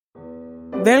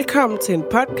Velkommen til en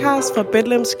podcast fra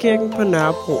Betlehemskirken på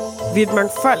Nørrebro. Vi er et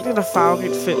mangfoldigt og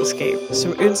farverigt fællesskab,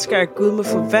 som ønsker, at Gud må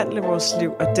forvandle vores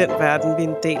liv og den verden, vi er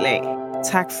en del af.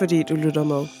 Tak fordi du lytter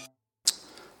med.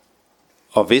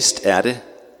 Og vist er det,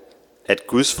 at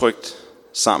Guds frygt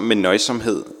sammen med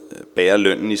nøjsomhed bærer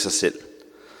lønnen i sig selv.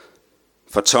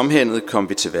 For tomhændet kom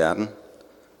vi til verden,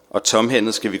 og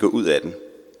tomhændet skal vi gå ud af den.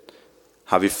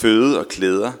 Har vi føde og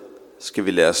klæder, skal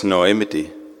vi lade os nøje med det.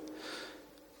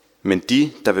 Men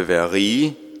de, der vil være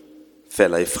rige,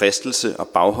 falder i fristelse og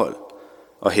baghold,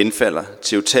 og henfalder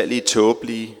til utallige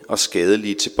tåbelige og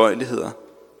skadelige tilbøjeligheder,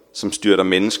 som styrter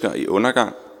mennesker i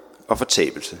undergang og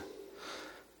fortabelse.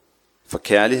 For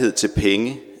kærlighed til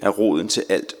penge er roden til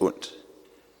alt ondt.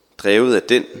 Drevet af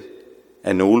den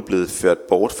er nogle blevet ført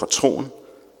bort fra troen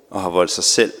og har voldt sig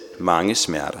selv mange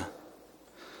smerter.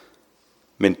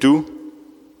 Men du,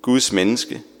 Guds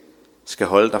menneske, skal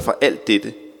holde dig fra alt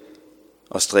dette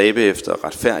og stræbe efter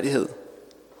retfærdighed,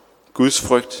 Guds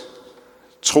frygt,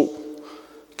 tro,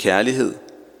 kærlighed,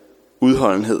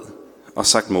 udholdenhed og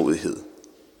sagtmodighed.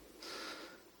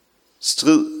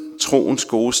 Strid troens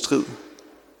gode strid.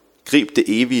 Grib det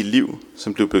evige liv,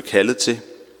 som du blev kaldet til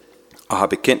og har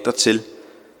bekendt dig til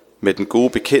med den gode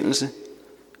bekendelse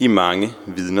i mange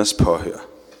vidners påhør.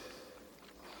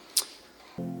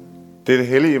 Det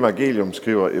hellige evangelium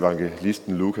skriver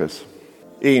evangelisten Lukas.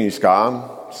 En i skaren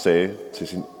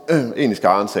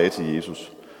sagde til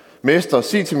Jesus: Mester,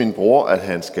 sig til min bror, at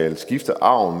han skal skifte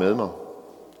arven med mig.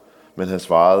 Men han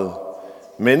svarede: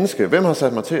 Menneske, hvem har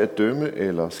sat mig til at dømme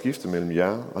eller skifte mellem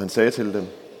jer? Og han sagde til dem: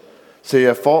 Se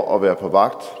jer for at være på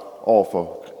vagt over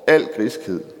for al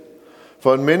griskhed.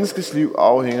 For en menneskes liv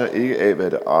afhænger ikke af,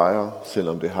 hvad det ejer,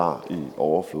 selvom det har i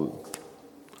overflod.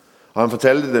 Og han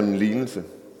fortalte dem en lignelse.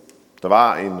 Der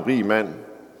var en rig mand,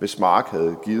 hvis mark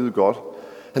havde givet godt.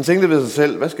 Han tænkte ved sig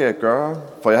selv: hvad skal jeg gøre,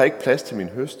 for jeg har ikke plads til min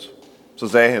høst? Så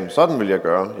sagde han: sådan vil jeg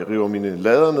gøre. Jeg river mine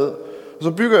lader ned, og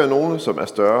så bygger jeg nogle, som er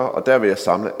større, og der vil jeg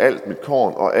samle alt mit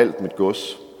korn og alt mit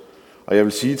gods. Og jeg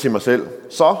vil sige til mig selv: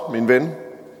 så, min ven,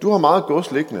 du har meget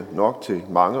gods liggende nok til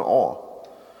mange år.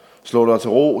 Slå dig til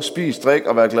ro, spis, drik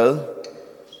og vær glad.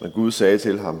 Men Gud sagde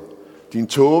til ham: din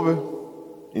tåbe,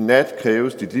 i nat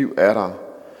kræves dit liv af dig.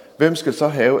 Hvem skal så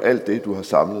have alt det, du har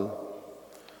samlet?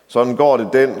 Sådan går det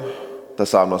den, der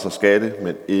samler sig skatte,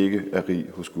 men ikke er rig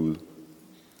hos Gud.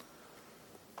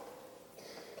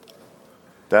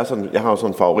 Jeg har jo sådan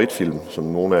en favoritfilm, som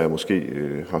nogle af jer måske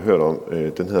har hørt om.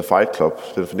 Den hedder Fight Club.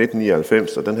 Den er fra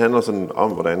 1999, og den handler sådan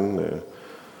om, hvordan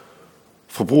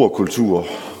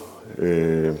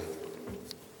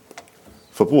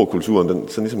forbrugerkulturen den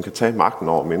sådan ligesom kan tage magten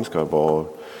over mennesker, hvor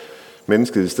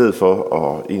mennesket i stedet for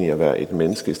at være et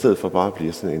menneske, i stedet for bare at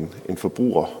blive sådan en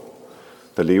forbruger,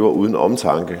 der lever uden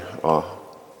omtanke, og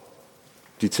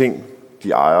de ting,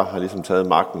 de ejer, har ligesom taget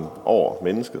magten over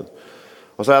mennesket.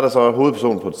 Og så er der så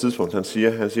hovedpersonen på et tidspunkt, han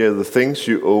siger, the things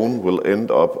you own will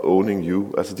end up owning you.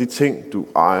 Altså de ting, du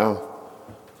ejer,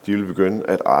 de vil begynde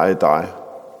at eje dig.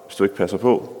 Hvis du ikke passer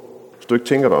på, hvis du ikke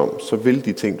tænker dig om, så vil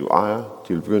de ting, du ejer,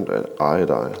 de vil begynde at eje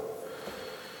dig.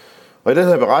 Og i den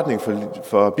her beretning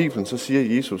for Bibelen, så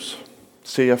siger Jesus: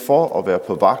 se jer for at være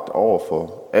på vagt over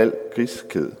for al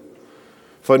griskhed.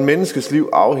 For en menneskes liv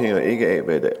afhænger ikke af,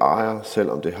 hvad det ejer,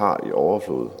 selvom det har i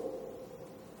overflod.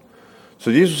 Så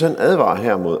Jesus han advarer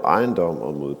her mod ejendom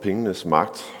og mod pengenes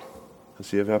magt. Han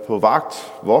siger: vær på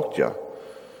vagt, vogt jer.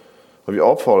 Og vi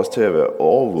opfordres til at være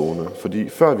overvågne, fordi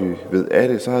før vi ved af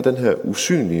det, så har den her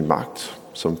usynlige magt,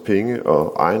 som penge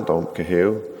og ejendom kan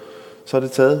have, så har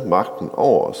det taget magten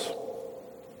over os.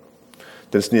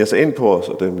 Den sniger sig ind på os,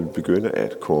 og den vil begynde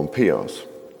at korrumpere os.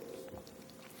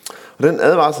 Og den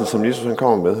advarsel, som Jesus han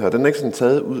kommer med her, den er ikke sådan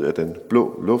taget ud af den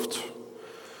blå luft,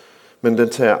 men den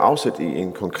tager afsæt i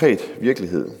en konkret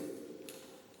virkelighed.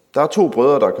 Der er 2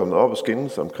 brødre, der er kommet op og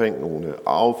skændes omkring nogle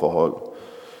arveforhold.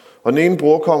 Og den ene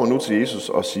bror kommer nu til Jesus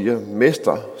og siger: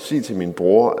 Mester, sig til min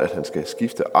bror, at han skal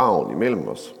skifte arven imellem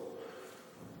os.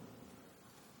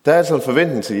 Der er altså en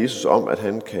forventning til Jesus om, at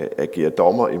han kan agere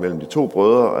dommer imellem de 2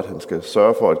 brødre, at han skal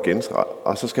sørge for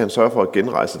og så skal han sørge for at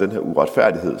genrejse den her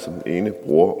uretfærdighed, som den ene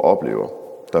bror oplever,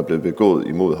 der er blevet begået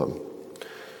imod ham.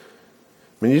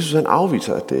 Men Jesus han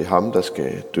afviser, at det er ham, der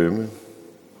skal dømme.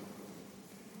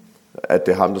 At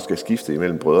det er ham, der skal skifte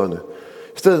imellem brødrene.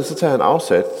 I stedet så tager han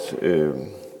afsat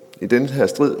i den her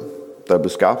strid, der er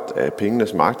blevet skabt af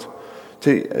pengenes magt,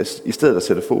 til i stedet at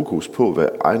sætte fokus på, hvad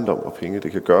ejendom og penge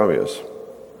det kan gøre ved os.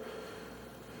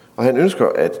 Og han ønsker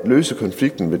at løse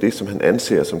konflikten ved det, som han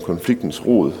anser som konfliktens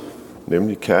rod,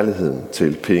 nemlig kærligheden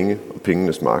til penge og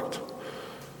pengenes magt.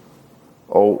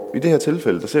 Og i det her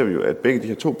tilfælde, der ser vi jo, at begge de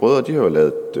her 2 brødre, de har jo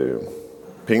ladet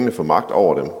pengene få magt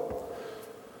over dem.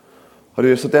 Og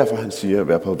det er så derfor, han siger,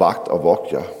 vær på vagt og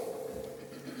vogt jer.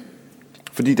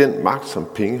 Fordi den magt, som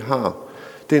penge har,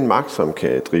 det er en magt, som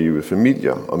kan drive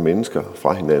familier og mennesker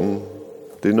fra hinanden.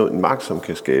 Det er en magt, som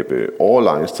kan skabe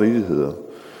årelange stridigheder.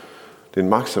 Det er en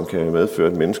magt, som kan medføre,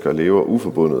 at mennesker lever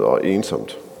uforbundet og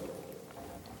ensomt.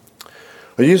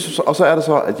 Og så er det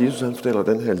så, at Jesus han fortæller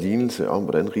den her lignelse om,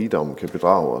 hvordan rigdommen kan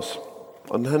bedrage os.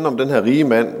 Og den handler om den her rige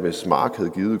mand, hvis mark havde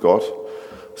givet godt.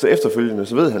 Så efterfølgende,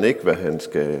 så ved han ikke, hvad han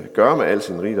skal gøre med al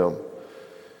sin rigdom.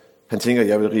 Han tænker,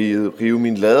 jeg vil rive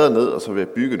mine lader ned, og så vil jeg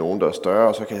bygge nogen, der er større,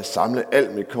 og så kan jeg samle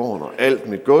alt mit korn og alt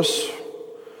mit gods.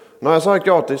 Når jeg så har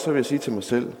gjort det, så vil jeg sige til mig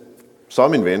selv, så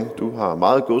min ven, du har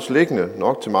meget gods liggende,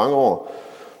 nok til mange år.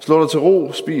 Slå dig til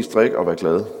ro, spis, drik og vær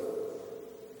glad.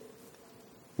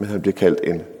 Men han bliver kaldt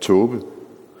en tåbe.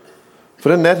 For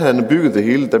den nat, han har bygget det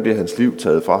hele, der bliver hans liv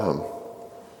taget fra ham.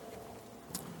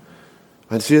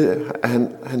 Og han siger, at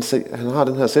han har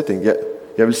den her sætning,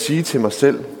 jeg vil sige til mig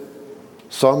selv,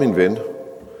 så min ven.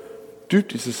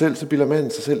 Dybt i sig selv, så bilder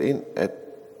manden sig selv ind, at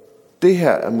det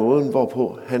her er måden,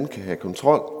 hvorpå han kan have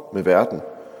kontrol med verden.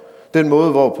 Den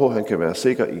måde, hvorpå han kan være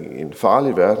sikker i en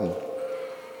farlig verden.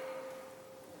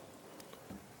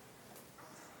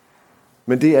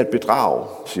 Men det er et bedrag,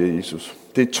 siger Jesus.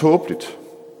 Det er tåbeligt.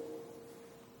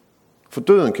 For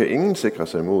døden kan ingen sikre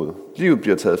sig imod. Livet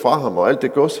bliver taget fra ham, og alt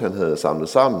det gods, han havde samlet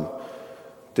sammen,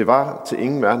 det var til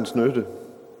ingen verdens nytte.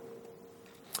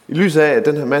 I lyset af, at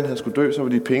den her mand han skulle dø, så var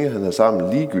de penge, han havde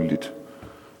sammen, ligegyldigt.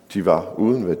 De var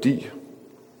uden værdi.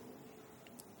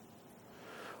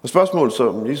 Og spørgsmålet,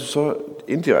 som Jesus så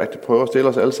indirekte prøver at stille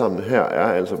os alle sammen her,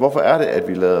 er altså, hvorfor er det, at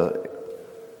vi lader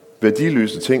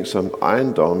værdiløse ting som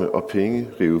ejendomme og penge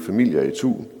rive familier i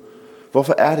tu?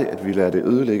 Hvorfor er det, at vi lader det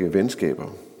ødelægge venskaber?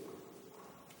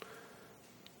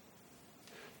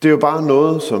 Det er jo bare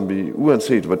noget, som vi,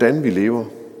 uanset hvordan vi lever,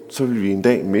 så vil vi en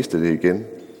dag miste det igen.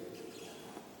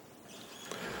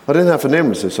 Og den her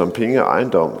fornemmelse, som penge og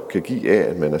ejendom kan give af,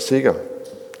 at man er sikker,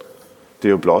 det er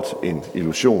jo blot en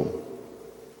illusion.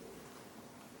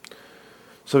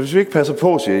 Så hvis vi ikke passer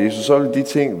på, siger Jesus, så vil de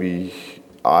ting, vi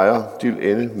ejer, de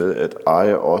vil ende med at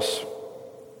eje os.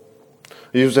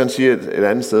 Jesus han siger et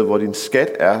andet sted, hvor din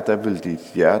skat er, der vil dit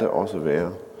hjerte også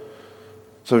være.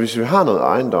 Så hvis vi har noget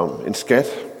ejendom, en skat,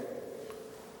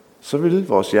 så vil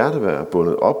vores hjerte være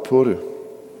bundet op på det.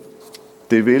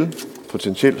 Det vil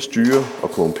potentielt styre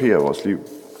og korrumpere vores liv.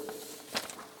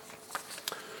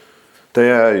 Da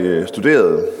jeg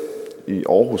studerede i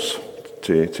Aarhus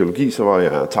til teologi, så var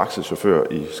jeg taxichauffør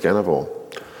i Skanderborg.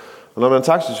 Og når man er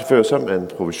taxichauffør, så er man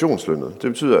provisionslønnet. Det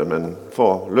betyder, at man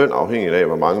får løn afhængigt af,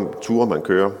 hvor mange ture man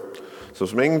kører. Så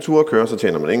hvis man ingen ture kører, så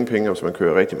tjener man ingen penge, og hvis man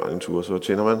kører rigtig mange ture, så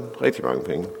tjener man rigtig mange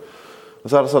penge. Og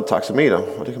så er der så et taxameter,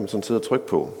 og det kan man sådan sidde og trykke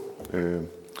på.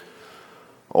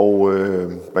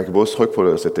 Man kan både trykke på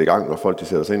det og sætte det i gang, når folk de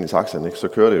sætter sig ind i taxaen, ikke? Så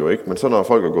kører det jo ikke. Men så når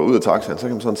folk går ud af taxaen, så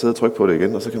kan man sådan sidde og trykke på det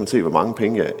igen, og så kan man se, hvor mange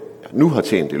penge jeg nu har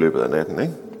tjent i løbet af natten,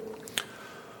 ikke?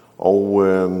 Og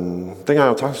dengang jeg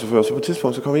var taxichauffør, så på et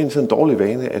tidspunkt så kom jeg ind i sådan en dårlig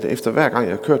vane, at efter hver gang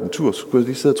jeg kørte en tur, så kunne jeg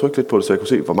lige sidde og trykke lidt på det, så jeg kunne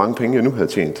se, hvor mange penge jeg nu havde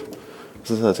tjent. Og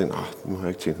så havde jeg tænkt, nu har jeg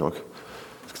ikke tjent nok. Jeg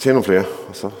skal tjene nogle flere.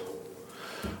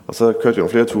 Og så kørte jeg nogle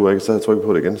flere ture, ikke? Så havde jeg trykket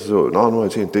på det igen, så nu har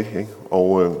jeg tjent det, ikke?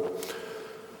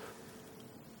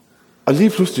 Og lige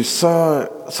pludselig,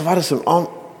 så var det som om,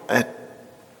 at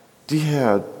de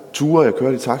her ture, jeg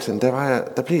kørte i taxaen,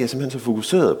 der blev jeg simpelthen så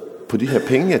fokuseret på de her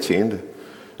penge, jeg tjente,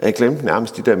 at jeg glemte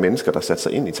nærmest de der mennesker, der satte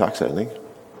sig ind i taxaen, ikke?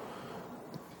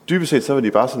 Dybest set, så var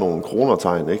de bare sådan nogle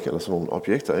kronertegn, ikke? Eller sådan nogle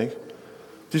objekter, ikke?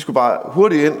 De skulle bare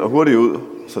hurtigt ind og hurtigt ud,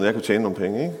 så jeg kunne tjene nogle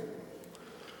penge, ikke?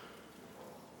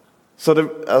 Så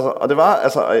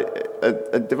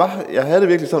jeg havde det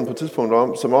virkelig sådan på et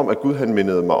tidspunkt som om, at Gud han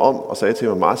mindede mig om og sagde til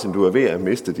mig, Martin, du er ved at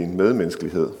miste din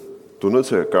medmenneskelighed. Du er nødt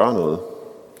til at gøre noget.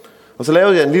 Og så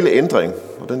lavede jeg en lille ændring,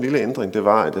 og den lille ændring, det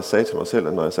var, at jeg sagde til mig selv,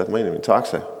 at når jeg satte mig ind i min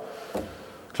taxa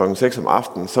klokken 6 om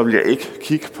aftenen, så ville jeg ikke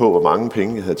kigge på, hvor mange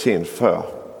penge jeg havde tjent før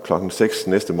klokken 6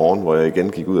 næste morgen, hvor jeg igen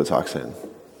gik ud af taxaen.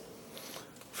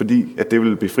 Fordi at det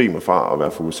ville befri mig fra at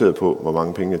være fokuseret på, hvor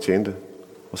mange penge jeg tjente.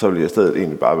 Og så ville jeg i stedet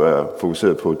egentlig bare være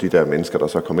fokuseret på de der mennesker, der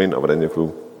så kom ind, og hvordan jeg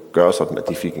kunne gøre sådan, at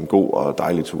de fik en god og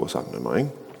dejlig tur sammen med mig,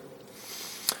 ikke?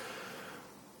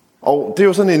 Og det er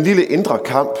jo sådan en lille indre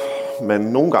kamp, man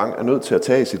nogle gange er nødt til at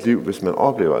tage i sit liv, hvis man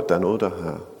oplever, at der er noget, der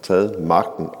har taget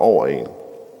magten over en.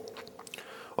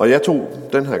 Og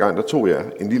den her gang tog jeg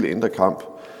en lille indre kamp.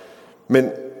 Men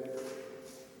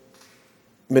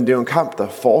det er jo en kamp, der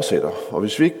fortsætter. Og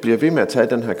hvis vi ikke bliver ved med at tage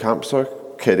den her kamp, så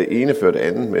kan det ene føre det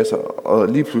andet med sig. Og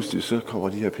lige pludselig så kommer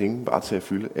de her penge bare til at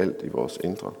fylde alt i vores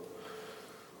indre.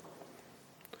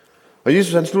 Og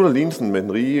Jesus han slutter lignelsen med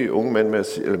den rige unge mand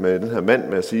med den her mand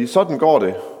med at sige, sådan går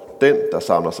det, den, der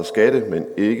samler sig skatte, men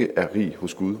ikke er rig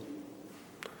hos Gud.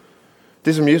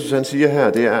 Det, som Jesus han siger her,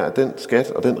 det er, at den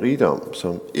skat og den rigdom,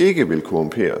 som ikke vil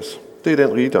korrumperes, det er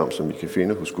den rigdom, som vi kan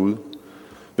finde hos Gud.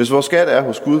 Hvis vores skat er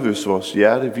hos Gud, hvis vores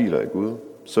hjerte hviler i Gud,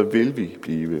 så vil vi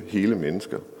blive hele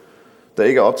mennesker, der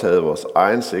ikke er optaget af vores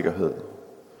egen sikkerhed,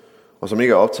 og som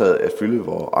ikke er optaget af at fylde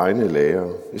vores egne lager.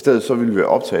 I stedet så vil vi være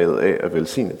optaget af at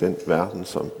velsigne den verden,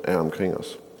 som er omkring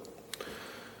os.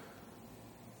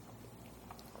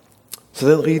 Så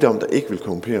den rigdom, der ikke vil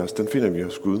korrumperes, den finder vi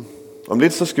hos Gud. Om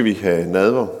lidt så skal vi have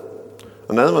nadver.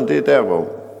 Og nadveren, det er der, hvor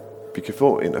vi kan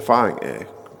få en erfaring af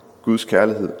Guds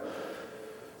kærlighed.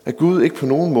 At Gud ikke på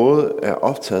nogen måde er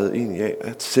optaget egentlig af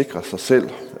at sikre sig selv,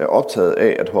 er optaget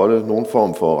af at holde nogen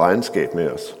form for regnskab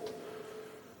med os.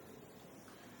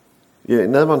 Ja, i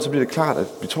nadveren så bliver det klart, at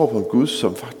vi tror på en Gud,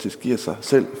 som faktisk giver sig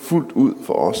selv fuldt ud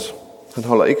for os. Han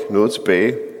holder ikke noget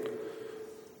tilbage.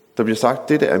 Der bliver sagt,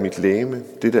 dette er mit legeme,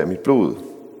 dette er mit blod.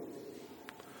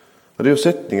 Og det er jo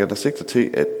sætninger, der sigter til,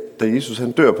 at da Jesus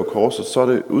han dør på korset, så er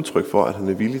det et udtryk for, at han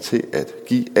er villig til at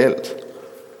give alt.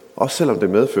 Også selvom det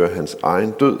medfører hans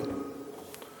egen død.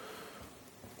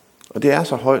 Og det er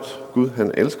så højt, Gud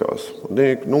han elsker os. Og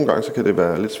nogle gange så kan det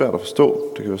være lidt svært at forstå.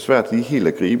 Det kan være svært lige helt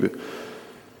at gribe.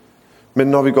 Men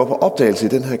når vi går på opdagelse i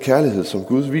den her kærlighed, som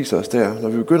Gud viser os der, når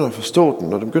vi begynder at forstå den,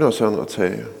 når det begynder sådan at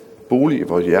tage bolig i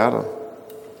vores hjerter,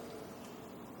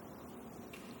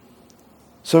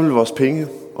 så vil vores penge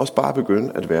også bare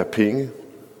begynde at være penge.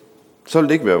 Så vil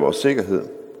det ikke være vores sikkerhed.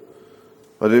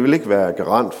 Og det vil ikke være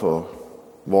garant for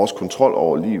vores kontrol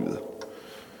over livet.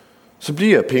 Så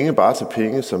bliver penge bare til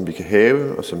penge, som vi kan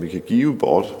have og som vi kan give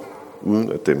bort,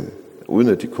 uden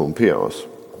at de korrumperer os.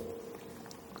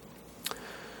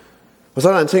 Og så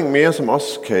er der en ting mere, som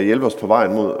også kan hjælpe os på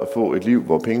vejen mod at få et liv,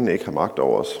 hvor pengene ikke har magt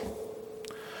over os.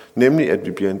 Nemlig, at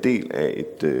vi bliver en del af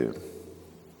et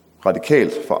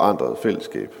radikalt forandret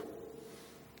fællesskab.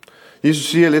 Jesus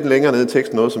siger lidt længere nede i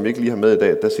teksten noget, som vi ikke lige har med i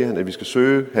dag. Der siger han, at vi skal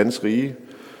søge hans rige,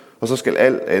 og så skal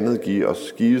alt andet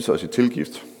gives os i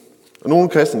tilgift. Og nogle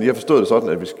kristne de har forstået det sådan,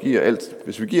 at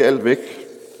hvis vi giver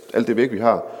alt det væk, vi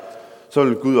har, så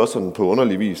vil Gud også sådan på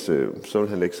underlig vis, så vil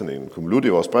han lægge sådan en kummelut i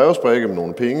vores brevsprække med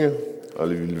nogle penge, og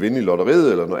vi vil vinde i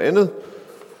lotteriet eller noget andet.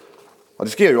 Og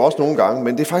det sker jo også nogle gange,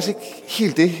 men det er faktisk ikke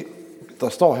helt det, der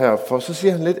står her. For så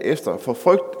siger han lidt efter,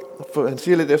 han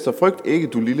siger lidt efter, frygt ikke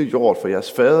du lille jord, for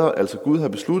jeres fader, altså Gud har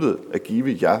besluttet at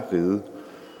give jer riget.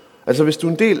 Altså hvis du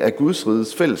er en del af Guds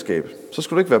rigets fællesskab, så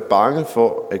skal du ikke være bange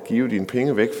for at give dine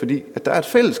penge væk, fordi at der er et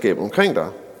fællesskab omkring dig.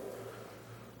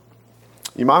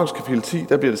 I Markus kapitel 10,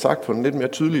 der bliver det sagt på en lidt mere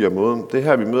tydeligere måde. Det er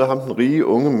her, vi møder ham, den rige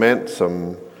unge mand,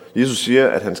 som Jesus siger,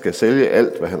 at han skal sælge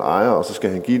alt, hvad han ejer, og så skal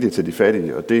han give det til de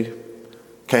fattige, og det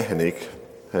kan han ikke.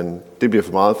 Det bliver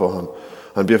for meget for ham.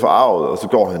 Han bliver forarvet, og så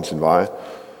går han sin vej.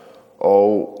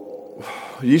 Og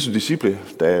Jesu disciple,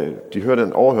 da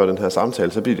de overhører den her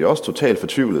samtale, så bliver de også totalt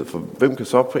fortvivlet, for hvem kan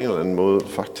så på en eller anden måde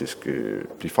faktisk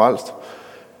blive frelst?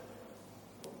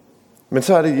 Men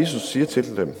så er det, Jesus siger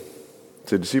til dem,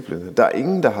 til disciplene. Der er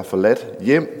ingen, der har forladt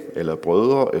hjem, eller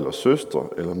brødre, eller søstre,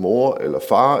 eller mor, eller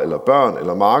far, eller børn,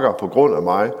 eller marker på grund af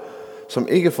mig, som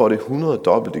ikke får det 100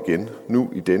 dobbelt igen nu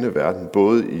i denne verden,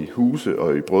 både i huse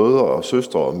og i brødre og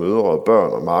søstre og mødre og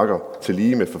børn og marker, til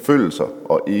lige med forfølgelser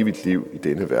og evigt liv i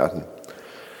denne verden.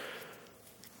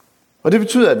 Og det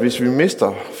betyder, at hvis vi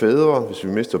mister fædre, hvis vi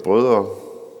mister brødre,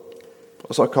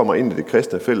 og så kommer ind i det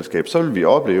kristne fællesskab, så vil vi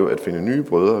opleve at finde nye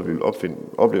brødre, vi vil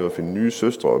opleve at finde nye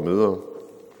søstre og mødre.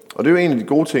 Og det er jo en af de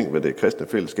gode ting ved det kristne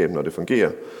fællesskab, når det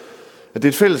fungerer. At det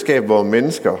er et fællesskab, hvor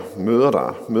mennesker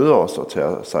møder os og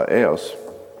tager sig af os.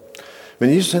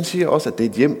 Men Jesus han siger også, at det er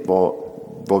et hjem,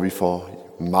 hvor vi får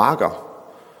marker.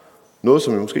 Noget,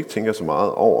 som vi måske ikke tænker så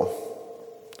meget over.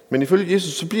 Men ifølge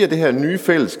Jesus, så bliver det her nye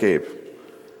fællesskab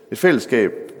et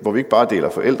fællesskab, hvor vi ikke bare deler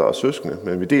forældre og søskende,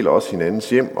 men vi deler også hinandens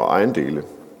hjem og ejendele.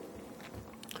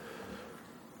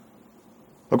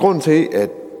 Og grunden til, at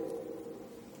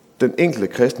den enkelte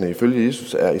kristne ifølge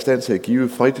Jesus er i stand til at give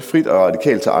frit og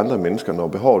radikalt til andre mennesker, når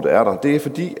behovet er der, det er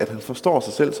fordi, at han forstår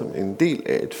sig selv som en del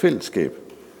af et fællesskab,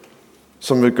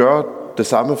 som vil gøre det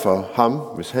samme for ham,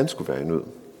 hvis han skulle være i nød.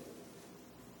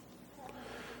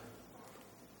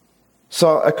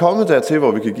 Så at komme dertil,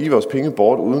 hvor vi kan give vores penge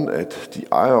bort, uden at de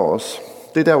ejer os,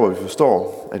 det er der, hvor vi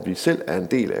forstår, at vi selv er en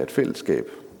del af et fællesskab.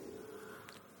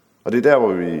 Og det er der,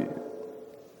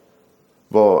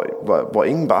 hvor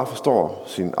ingen bare forstår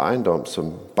sin ejendom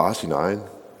som bare sin egen.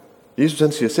 Jesus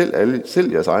han siger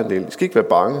selv jeres ejendel. I skal ikke være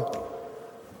bange.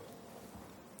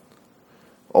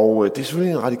 Og det er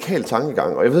selvfølgelig en radikal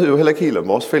tankegang, og jeg ved jo heller ikke helt, om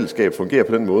vores fællesskab fungerer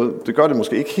på den måde. Det gør det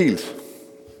måske ikke helt.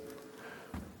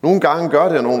 Nogle gange gør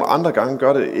det, og nogle andre gange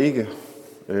gør det ikke.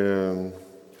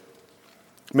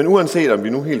 Men uanset om vi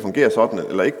nu helt fungerer sådan,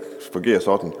 eller ikke fungerer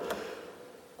sådan,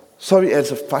 så er vi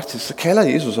altså faktisk, så kalder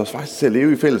Jesus os faktisk til at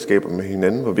leve i fællesskaber med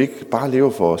hinanden, hvor vi ikke bare lever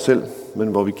for os selv, men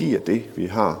hvor vi giver det, vi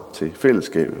har til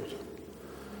fællesskabet.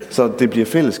 Så det bliver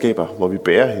fællesskaber, hvor vi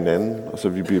bærer hinanden, og så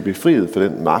vi bliver befriet for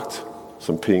den magt,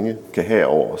 som penge kan have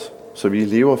over os. Så vi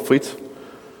lever frit.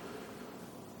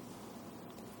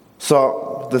 Så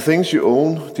the things you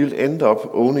own, de will end up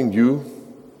owning you.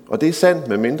 Og det er sandt,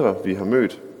 medmindre vi har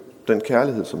mødt den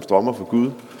kærlighed, som strømmer fra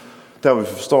Gud. Der hvor vi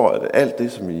forstår, at alt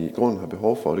det, som vi i grunden har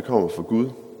behov for, det kommer fra Gud.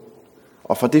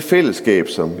 Og fra det fællesskab,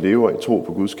 som lever i tro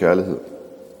på Guds kærlighed.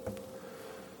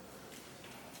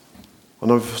 Og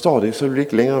når vi forstår det, så vil vi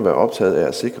ikke længere være optaget af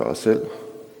at sikre os selv.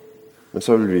 Men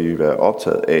så vil vi være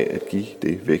optaget af at give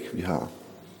det væk, vi har.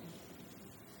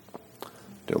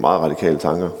 Det er jo meget radikale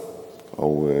tanker.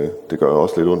 Og det gør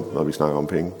også lidt ondt, når vi snakker om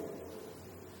penge.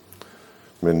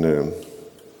 Men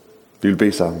vi vil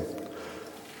bede sammen.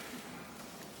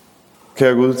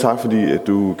 Kære Gud, tak fordi at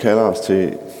du kalder os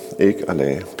til ikke at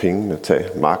lade pengene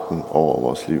tage magten over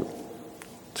vores liv.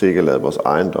 Til ikke at lade vores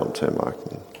ejendom tage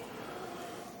magten.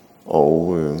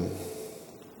 Og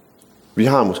vi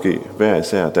har måske hver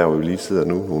især, der hvor vi lige sidder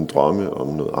nu, nogle drømme om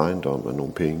noget ejendom og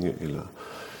nogle penge, eller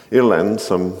et eller andet,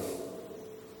 som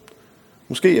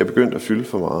måske er begyndt at fylde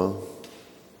for meget.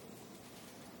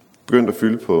 Begyndt at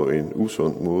fylde på en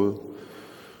usund måde.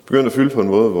 Begyndt at fylde på en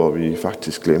måde, hvor vi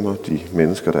faktisk glemmer de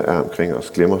mennesker, der er omkring os.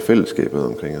 Glemmer fællesskabet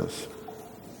omkring os.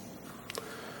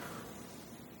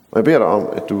 Og jeg beder dig om,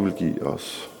 at du vil give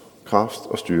os kraft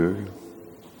og styrke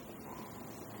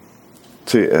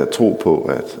til at tro på,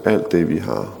 at alt det, vi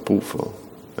har brug for,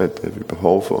 alt det, vi har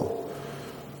behov for,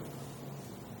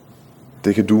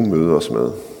 det kan du møde os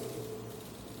med.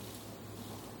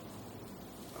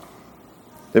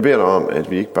 Jeg beder dig om,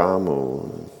 at vi ikke bare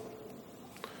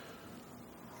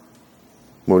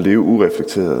må leve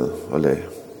ureflekteret og lade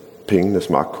pengenes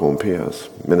magt korrumpere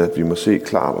os, men at vi må se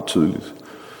klart og tydeligt,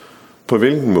 på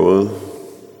hvilken måde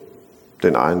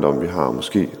den ejendom, vi har,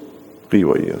 måske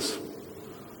river i os.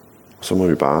 Og så må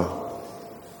vi bare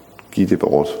give det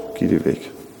bort, give det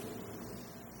væk.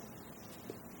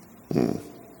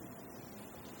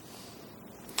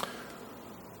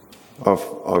 Og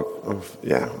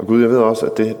Gud, jeg ved også,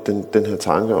 at den her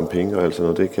tanke om penge og alt sådan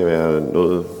noget, det kan være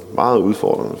noget meget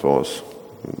udfordrende for os.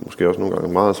 Måske også nogle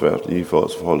gange meget svært lige for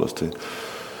os at forholde os til.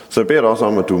 Så jeg beder dig også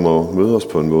om, at du må møde os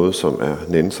på en måde, som er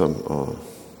nænsom, og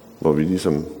hvor vi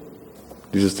ligesom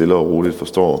lige så stille og roligt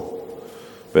forstår,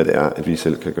 hvad det er, at vi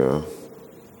selv kan gøre.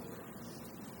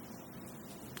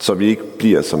 Så vi ikke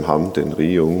bliver som ham, den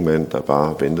rige unge mand, der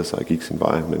bare venter sig og gik sin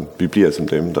vej, men vi bliver som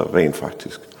dem, der rent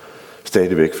faktisk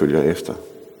stadigvæk følger efter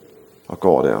og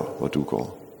går der, hvor du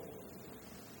går.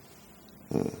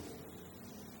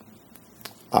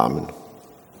 Amen.